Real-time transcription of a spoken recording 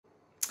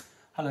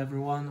Hello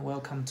everyone,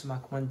 welcome to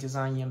Mark 1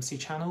 Design EMC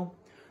channel.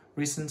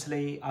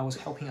 Recently, I was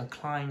helping a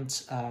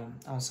client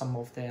on some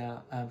of their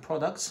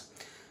products,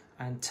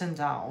 and turned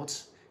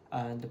out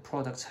the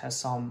product has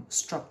some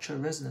structure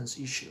resonance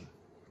issue.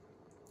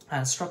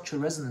 And structure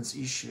resonance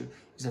issue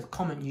is a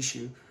common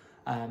issue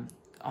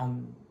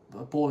on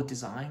board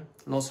design.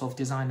 Lots of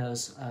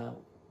designers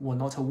were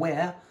not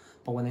aware,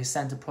 but when they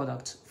sent the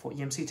product for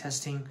EMC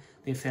testing,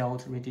 they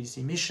failed radiated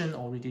emission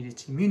or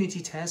radiated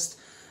immunity test,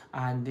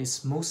 and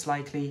it's most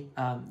likely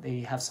they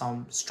have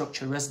some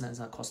structure resonance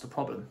that caused the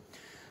problem.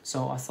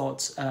 So I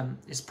thought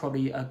it's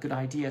probably a good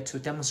idea to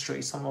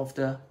demonstrate some of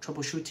the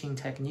troubleshooting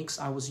techniques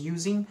I was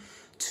using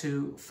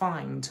to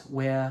find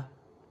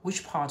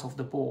which part of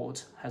the board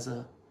has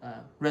a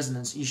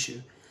resonance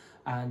issue.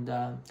 And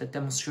the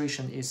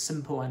demonstration is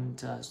simple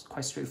and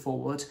quite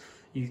straightforward.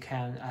 You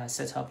can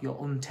set up your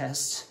own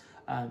test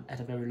at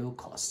a very low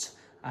cost.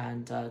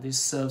 And this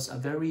serves a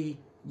very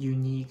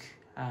unique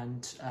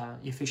and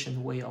efficient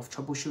way of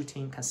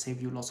troubleshooting, can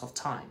save you lots of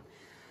time.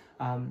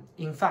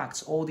 In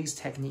fact, all these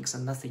techniques are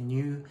nothing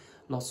new.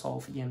 Lots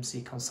of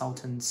EMC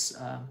consultants,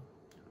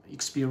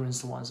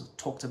 experienced ones,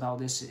 talked about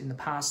this in the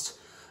past,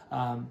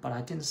 but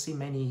I didn't see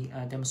many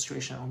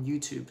demonstration on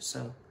YouTube,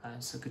 so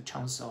it's a good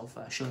chance of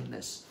showing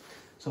this.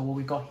 So what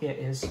we got here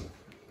is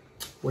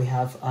we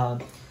have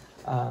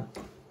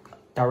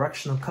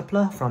directional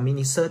coupler from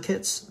Mini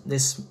Circuits.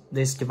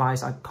 This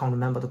device, I can't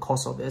remember the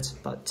cost of it,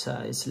 but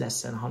it's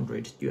less than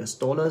 $100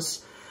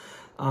 US.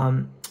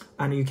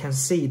 And you can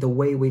see the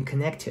way we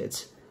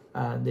connected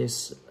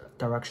this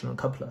directional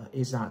coupler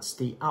is that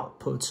the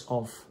output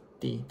of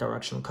the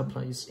directional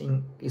coupler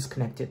is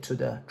connected to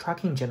the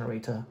tracking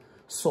generator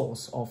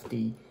source of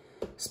the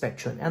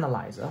spectrum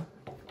analyzer,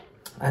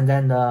 and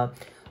then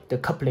the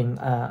coupling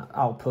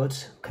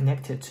output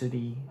connected to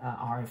the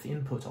RF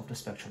input of the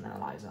spectrum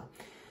analyzer.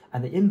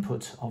 And the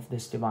input of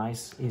this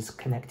device is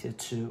connected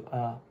to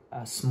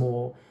a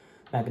small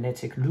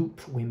magnetic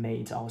loop we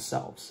made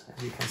ourselves.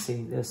 As you can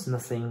see, there's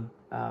nothing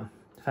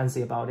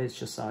fancy about it. It's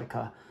just like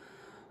a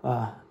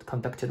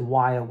conducted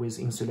wire with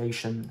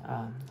insulation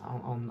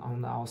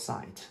on the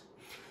outside.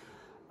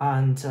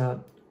 And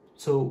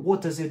so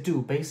what does it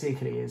do?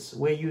 Basically, is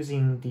we're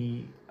using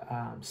the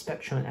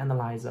spectrum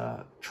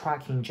analyzer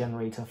tracking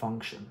generator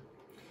function,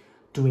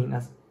 doing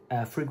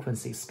a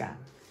frequency scan.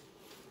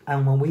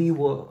 And when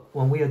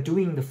we are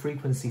doing the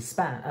frequency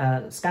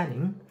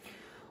scanning,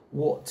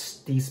 what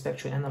the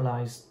spectral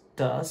analyzer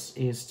does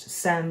is to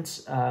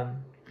send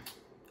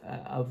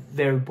a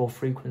variable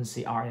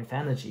frequency RF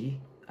energy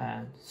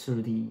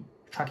through the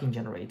tracking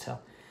generator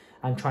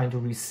and trying to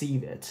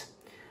receive it.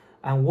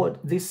 And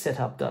what this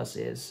setup does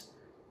is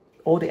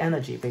all the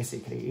energy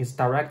basically is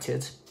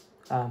directed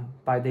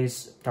by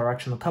this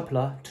directional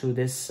coupler to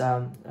this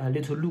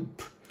little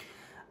loop.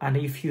 And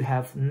if you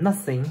have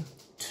nothing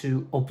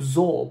to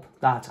absorb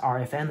that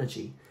RF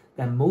energy,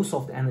 then most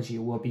of the energy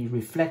will be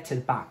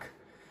reflected back,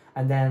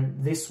 and then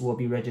this will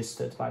be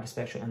registered by the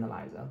spectral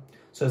analyzer.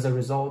 So as a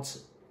result,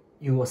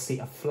 you will see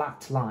a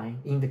flat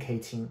line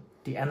indicating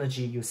the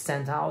energy you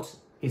send out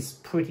is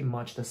pretty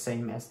much the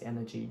same as the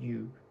energy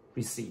you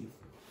receive.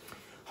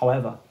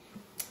 However,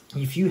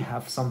 if you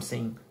have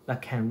something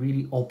that can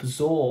really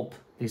absorb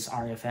this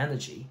RF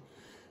energy,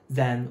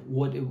 then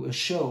what it will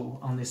show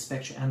on the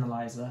spectral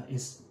analyzer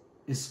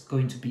is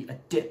going to be a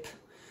dip.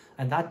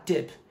 And that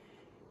dip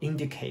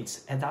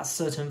indicates at that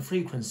certain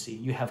frequency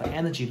you have an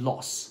energy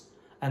loss,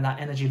 and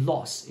that energy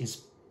loss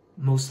is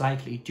most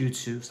likely due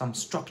to some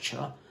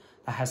structure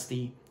that has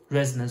the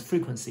resonance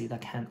frequency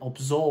that can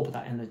absorb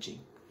that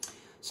energy.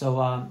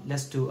 So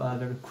let's do a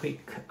very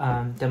quick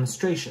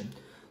demonstration.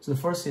 So the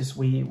first is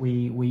we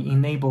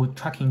enable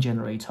tracking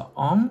generator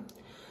on.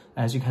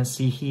 As you can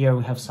see here,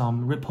 we have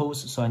some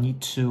ripples, so I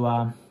need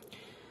to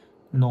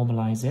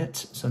normalize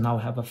it. So now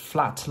we have a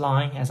flat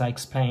line, as I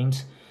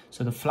explained.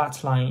 So the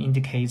flat line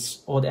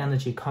indicates all the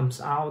energy comes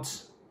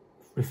out,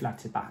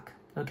 reflected back.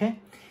 Okay,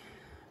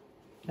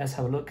 let's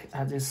have a look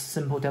at this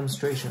simple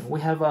demonstration.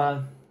 We have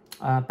a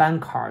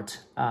bank card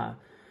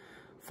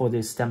for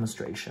this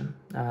demonstration.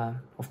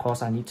 Of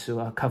course, I need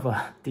to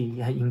cover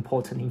the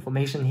important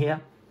information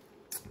here.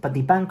 But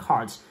the bank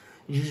cards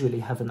usually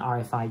have an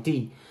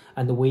RFID,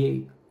 and the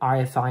way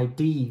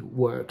RFID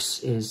works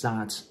is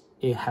that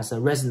it has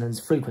a resonance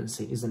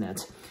frequency, isn't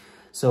it?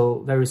 So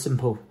very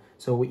simple.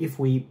 So if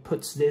we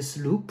put this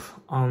loop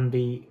on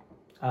the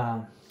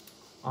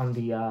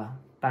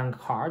bank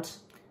card,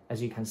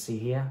 as you can see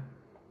here,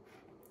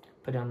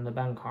 put it on the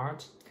bank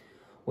card,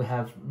 we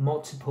have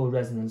multiple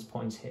resonance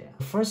points here.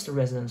 The first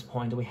resonance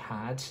point we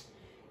had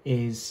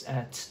is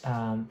at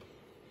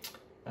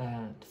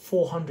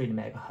 400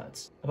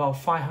 megahertz, about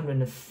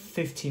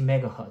 550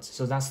 megahertz.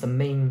 So that's the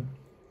main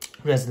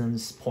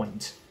resonance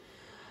point.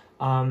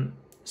 And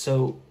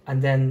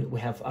then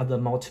we have other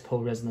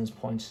multiple resonance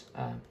points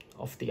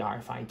of the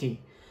RFID.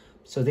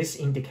 So this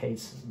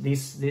indicates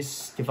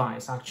this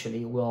device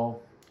actually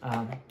will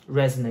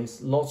resonate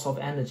lots of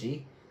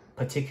energy,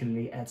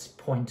 particularly at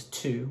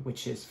 0.2,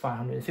 which is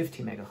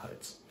 550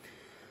 megahertz.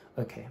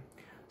 Okay,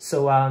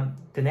 So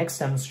the next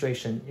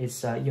demonstration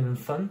is even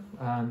fun.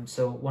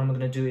 So what I'm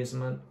going to do is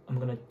I'm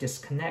going to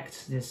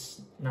disconnect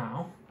this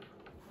now.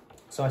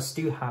 So I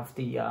still have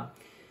the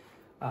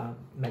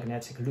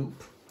magnetic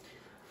loop.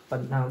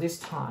 But now this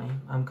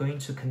time, I'm going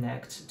to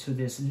connect to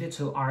this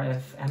little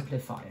RF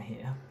amplifier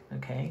here.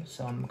 Okay,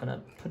 so I'm going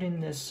to put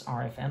in this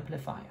RF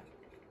amplifier.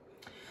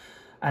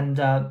 And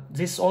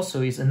this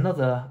also is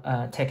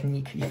another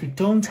technique. If you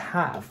don't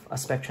have a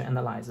spectrum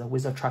analyzer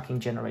with a tracking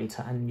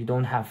generator and you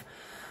don't have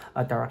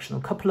a directional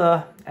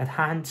coupler at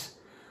hand,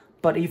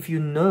 but if you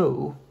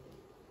know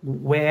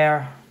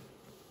where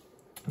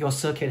your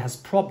circuit has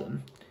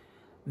problem,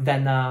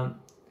 then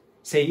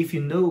say if you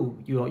know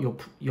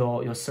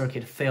your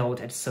circuit failed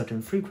at a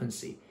certain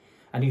frequency,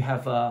 and you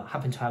have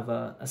happen to have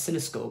a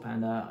oscilloscope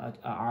and a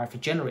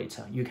RF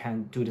generator, you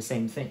can do the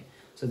same thing.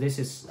 So this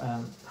is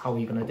how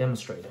we're going to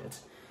demonstrate it.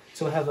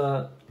 So we have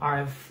a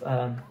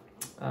RF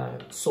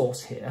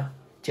source here,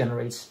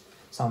 generates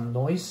some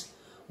noise.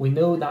 We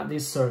know that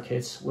this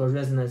circuit will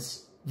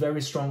resonate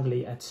very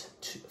strongly at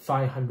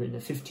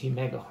 550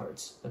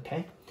 megahertz.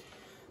 Okay,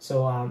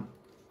 so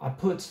I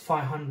put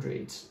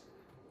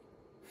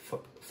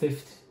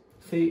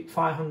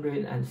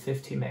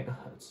 550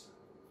 megahertz.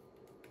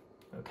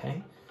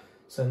 Okay,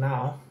 so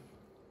now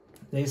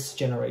this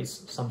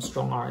generates some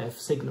strong RF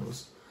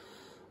signals,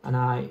 and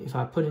if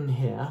I put in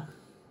here,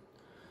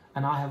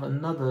 and I have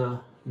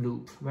another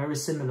loop, very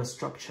similar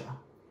structure.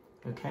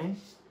 Okay,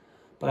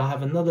 but I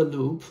have another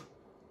loop,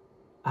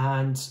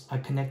 and I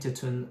connect it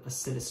to an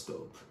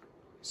oscilloscope.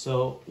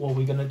 So what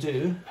we're gonna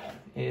do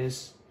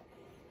is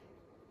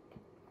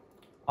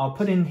I'll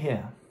put in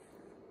here,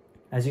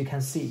 as you can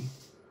see,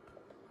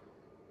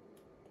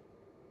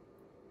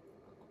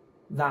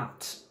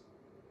 that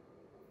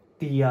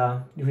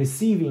the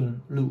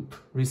receiving loop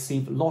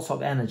receives lots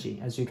of energy.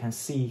 As you can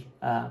see,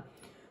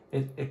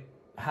 it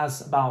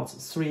has about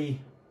 3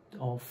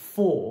 or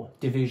 4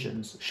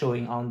 divisions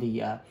showing on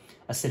the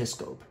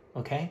oscilloscope.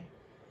 Okay,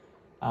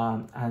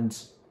 and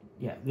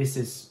yeah, this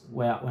is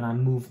where when I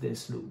move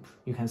this loop,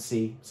 you can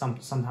see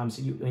sometimes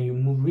when you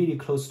move really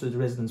close to the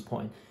resonance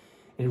point,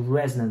 it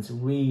resonates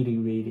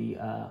really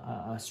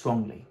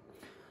strongly.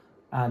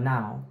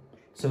 Now,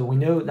 so we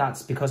know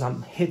that's because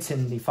I'm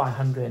hitting the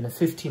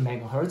 550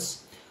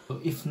 megahertz. So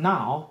if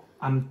now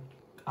I'm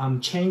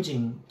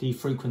changing the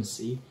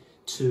frequency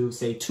to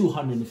say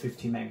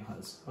 250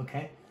 megahertz.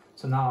 Okay,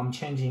 so now I'm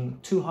changing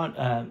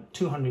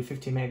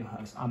 250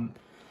 megahertz. I'm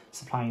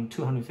supplying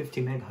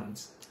 250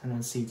 megahertz, and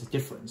then see the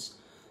difference.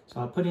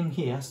 So I put in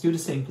here, still the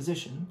same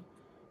position,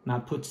 and I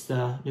put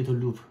the little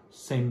loop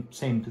same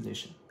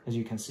position, as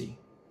you can see.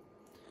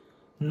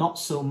 Not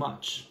so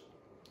much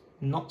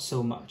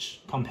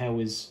compared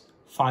with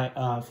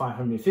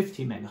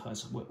 550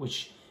 megahertz,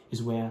 which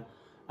is where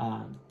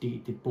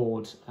the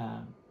board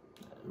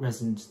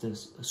resonates the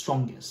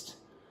strongest.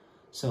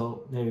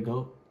 So there you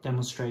go,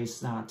 demonstrates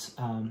that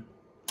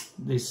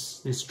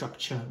this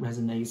structure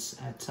resonates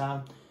at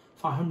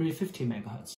 550 megahertz.